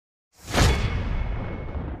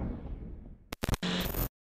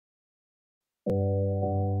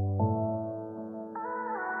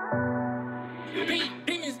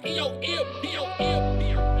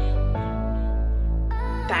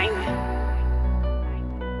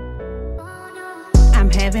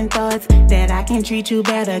I'm having thoughts that I can treat you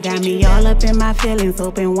better. Got me all up in my feelings,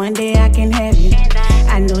 hoping one day I can have you.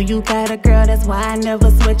 I know you got a girl, that's why I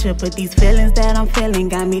never switch her. But these feelings that I'm feeling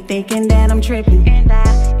got me thinking that I'm tripping.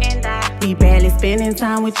 We barely spending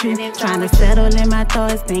time with you, trying to settle in my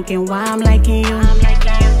thoughts, thinking why I'm liking you.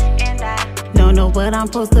 Don't know what I'm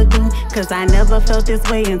supposed to do, cause I never felt this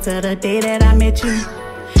way until the day that I met you.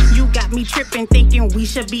 You got me tripping, thinking we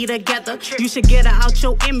should be together. You should get her out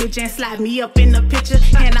your image and slide me up in the picture.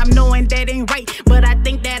 And I'm knowing that ain't right, but I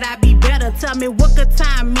think that I'd be better. Tell me what good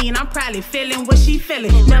time mean, I'm probably feeling what she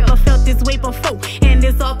feeling. Never felt this way before, and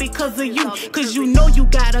it's all because of you. Cause you know you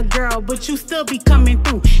got a girl, but you still be coming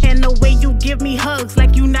through. And the way you give me hugs,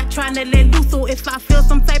 like you not trying to let loose. So if I feel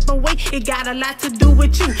some type of way, it got a lot to do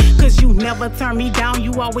with you. Cause you never turn me down,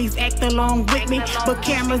 you always act along with me. But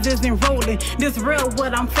cameras isn't rolling, this real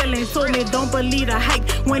what I'm feeling. Told me don't believe the hype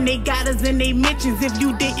when they got us in they mentions. If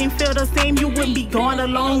you didn't feel the same, you wouldn't be going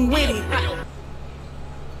along with it.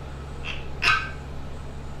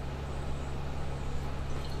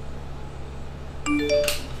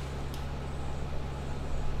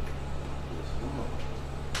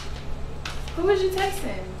 Who was you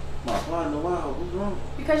texting? My partner. Wow, what's wrong?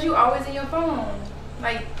 Because you always in your phone.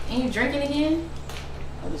 Like, and you drinking again?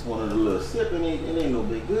 I just wanted a little sip and it ain't no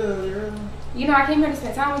big deal, you know? You know, I came here to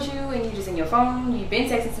spend time with you and you just in your phone. You've been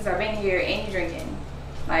texting since I've been here and you drinking.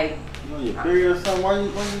 Like, You on your period or something? Why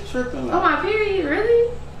you tripping? Like? oh, my period?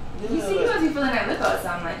 Really? Yeah, You see, you must be feeling that liquor or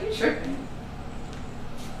something. Like, you tripping.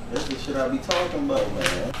 That's the shit I be talking about,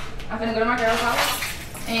 man. I'm finna go to my girl's house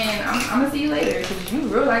and I'm gonna see you later because you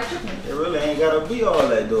real like tripping. It really ain't gotta be all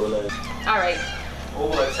that though, like. Alright. Oh,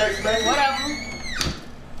 like text message? Whatever.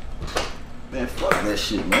 Man, fuck that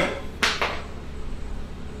shit, man.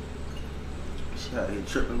 She out here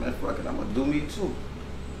tripping, man. Fuck it, I'ma do me too.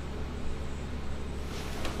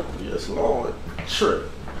 Yes, Lord.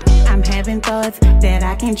 Trip. I'm having thoughts that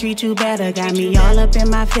I can treat you better. Got me all up in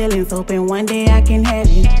my feelings, hoping one day I can have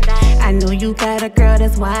you. I know you got a girl,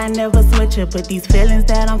 that's why I never switch her. But these feelings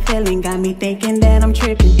that I'm feeling got me thinking that I'm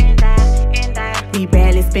tripping. We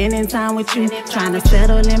barely spending time with you, trying to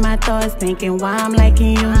settle in my thoughts, thinking why I'm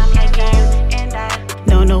liking you.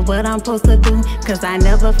 Don't know what I'm supposed to do, cause I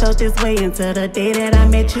never felt this way until the day that I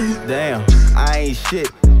met you. Damn, I ain't shit,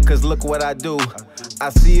 cause look what I do. I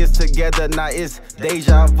see us together, now it's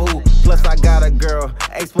deja vu. Plus I got a girl,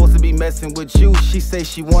 ain't supposed to be messing with you. She say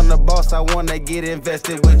she want a boss, I wanna get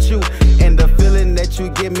invested with you. And the feeling that you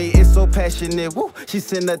give me is so passionate, woo. She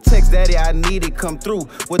send a text, daddy, I need it, come through.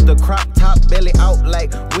 With the crop top, belly out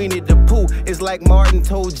like Winnie the Pooh. It's like Martin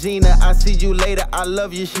told Gina, I see you later, I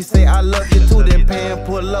love you. She say I love you too. Then Pam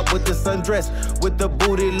pull up with the sundress, with the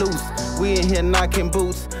booty loose. We in here knocking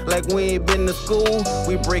boots, like we ain't been to school.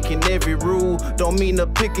 We breaking every rule, don't mean to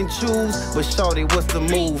pick and choose, but shawty, what's the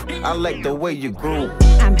move? I like the way you groove.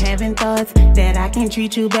 I'm having thoughts that I can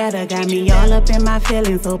treat you better. Got me all up in my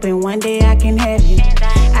feelings, hoping one day I can have you.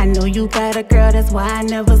 I know you got a girl, that's why I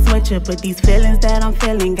never switch her. But these feelings that I'm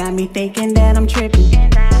feeling got me thinking that I'm tripping.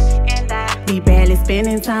 We barely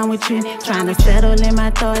spending time with you, trying to settle in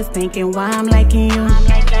my thoughts, thinking why I'm liking you.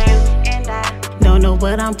 Don't know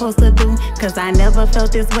what I'm supposed to do, cause I never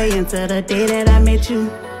felt this way until the day that I met you.